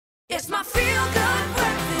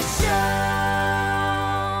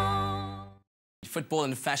football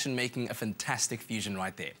and fashion making a fantastic fusion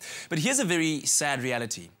right there. But here's a very sad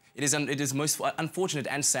reality. It is most unfortunate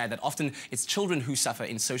and sad that often it's children who suffer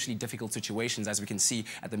in socially difficult situations, as we can see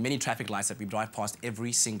at the many traffic lights that we drive past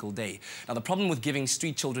every single day. Now, the problem with giving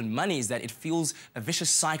street children money is that it fuels a vicious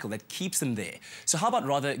cycle that keeps them there. So how about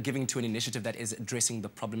rather giving to an initiative that is addressing the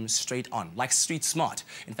problem straight on, like StreetSmart?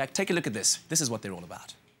 In fact, take a look at this. This is what they're all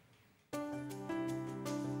about.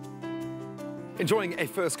 Enjoying a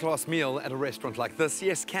first-class meal at a restaurant like this,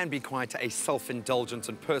 yes, can be quite a self-indulgent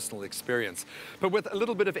and personal experience. But with a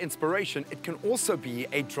little bit of inspiration, it can also be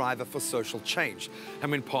a driver for social change. And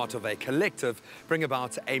when part of a collective, bring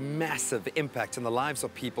about a massive impact in the lives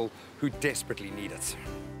of people who desperately need it.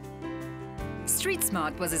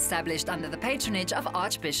 StreetSmart was established under the patronage of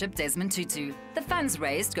Archbishop Desmond Tutu. The funds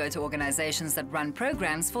raised go to organizations that run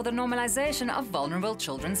programs for the normalization of vulnerable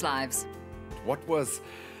children's lives. What was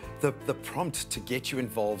the prompt to get you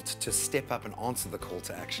involved, to step up and answer the call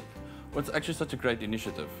to action? Well, it's actually such a great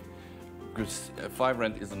initiative because 5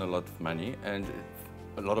 Rand isn't a lot of money, and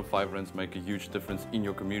a lot of 5 Rands make a huge difference in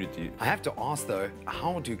your community. I have to ask though,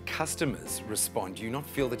 how do customers respond? Do you not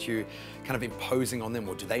feel that you're kind of imposing on them,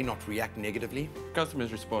 or do they not react negatively?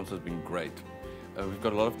 Customers' response has been great. We've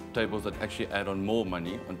got a lot of tables that actually add on more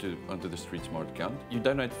money onto the StreetSmart account. You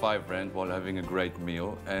donate 5 Rand while having a great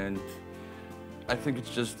meal, and I think it's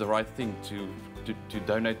just the right thing to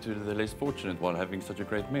donate to the less fortunate while having such a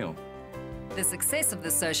great meal. The success of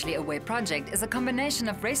the Socially Aware project is a combination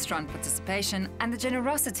of restaurant participation and the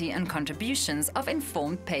generosity and contributions of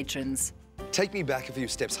informed patrons. Take me back a few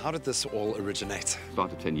steps. How did this all originate? It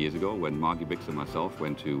started 10 years ago when Margie Bix and myself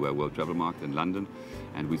went to World Travel Market in London,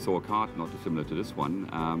 and we saw a cart not dissimilar to this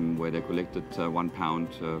one where they collected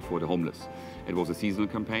 £1 for the homeless. It was a seasonal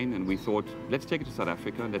campaign, and we thought, let's take it to South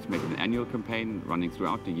Africa, let's make it an annual campaign running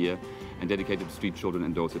throughout the year and dedicated to street children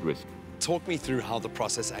and those at risk. Talk me through how the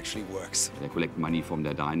process actually works. They collect money from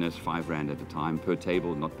their diners, 5 Rand at a time, per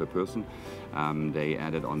table, not per person. They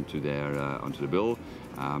add it onto the bill.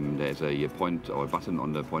 There's a point or a button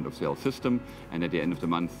on the point of sale system, and at the end of the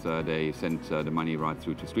month they send the money right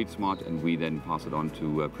through to StreetSmart, and we then pass it on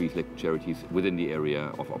to pre-selected charities within the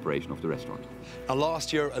area of operation of the restaurant. Now,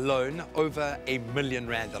 last year alone, over R1 million.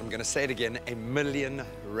 And I'm going to say it again, R1 million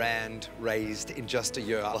raised in just a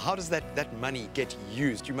year. How does that money get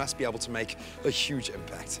used? You must be able to make a huge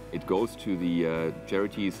impact. It goes to the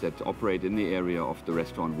charities that operate in the area of the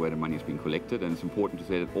restaurant where the money is being collected, and it's important to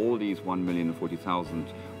say that all these 1,040,000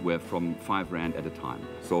 were from 5 Rand at a time.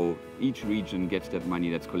 So each region gets that money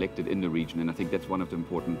that's collected in the region, and I think that's one of the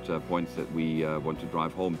important points that we want to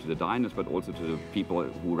drive home to the diners, but also to the people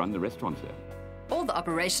who run the restaurants there. All the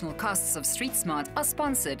operational costs of StreetSmart are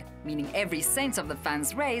sponsored, meaning every cent of the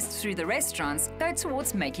funds raised through the restaurants go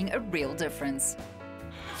towards making a real difference.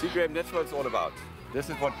 See, Graham, that's what it's all about. This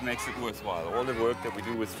is what makes it worthwhile. All the work that we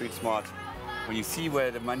do with StreetSmart, when you see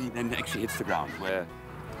where the money then actually hits the ground, where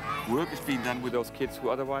work is being done with those kids who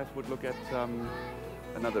otherwise would look at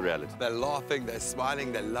another reality. They're laughing, they're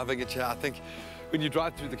smiling, they're loving it here. I think when you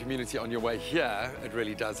drive through the community on your way here, it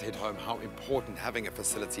really does hit home how important having a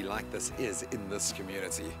facility like this is in this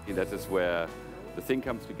community. That is where the thing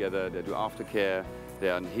comes together. They do aftercare, they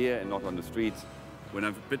are here and not on the streets. When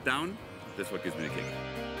I'm a bit down, that's what gives me a kick.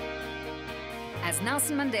 As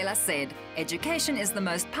Nelson Mandela said, education is the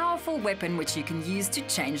most powerful weapon which you can use to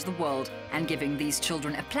change the world, and giving these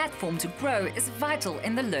children a platform to grow is vital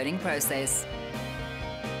in the learning process.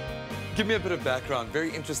 Give me a bit of background.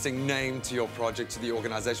 Very interesting name to your project, to the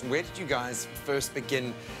organization. Where did you guys first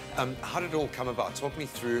begin? How did it all come about? Talk me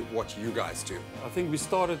through what you guys do. I think we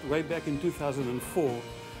started way back in 2004,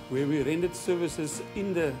 where we rendered services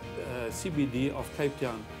in the CBD of Cape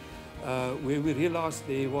Town, where we realized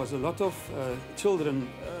there was a lot of children,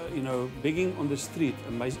 begging on the street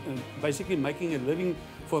and basically making a living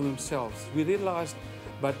for themselves. We realized,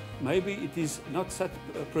 but maybe it is not such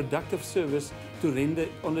a productive service to render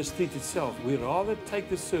on the street itself. We rather take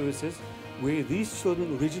the services where these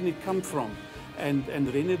children originally come from and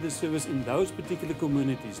render the service in those particular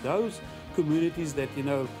communities. Those communities that,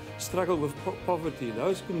 struggle with poverty,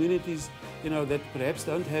 those communities, that perhaps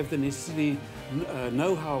don't have the necessary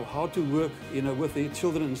know-how how to work, with their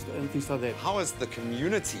children and things like that. How has the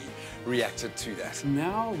community reacted to that?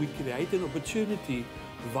 Now we create an opportunity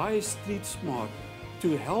via StreetSmart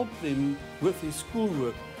to help them with their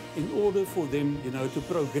schoolwork in order for them, to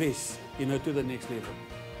progress, to the next level.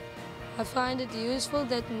 I find it useful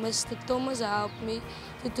that Mr. Thomas helped me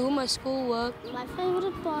to do my schoolwork. My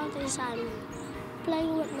favorite part is I'm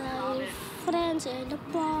playing with my friends in the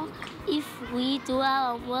park. If we do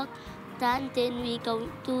our homework, then we go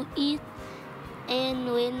to eat.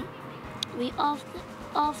 And when we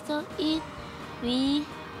after eat, we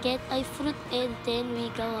get a fruit and then we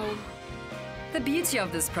go home. The beauty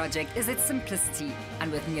of this project is its simplicity, and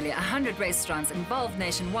with nearly 100 restaurants involved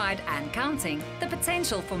nationwide and counting, the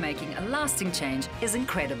potential for making a lasting change is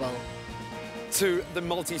incredible. To the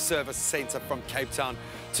multi-service centre from Cape Town,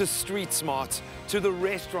 to StreetSmart, to the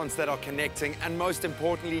restaurants that are connecting, and most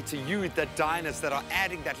importantly to you, the diners that are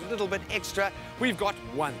adding that little bit extra, we've got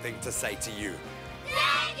one thing to say to you.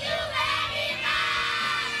 Thank you very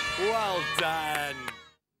much! Well done!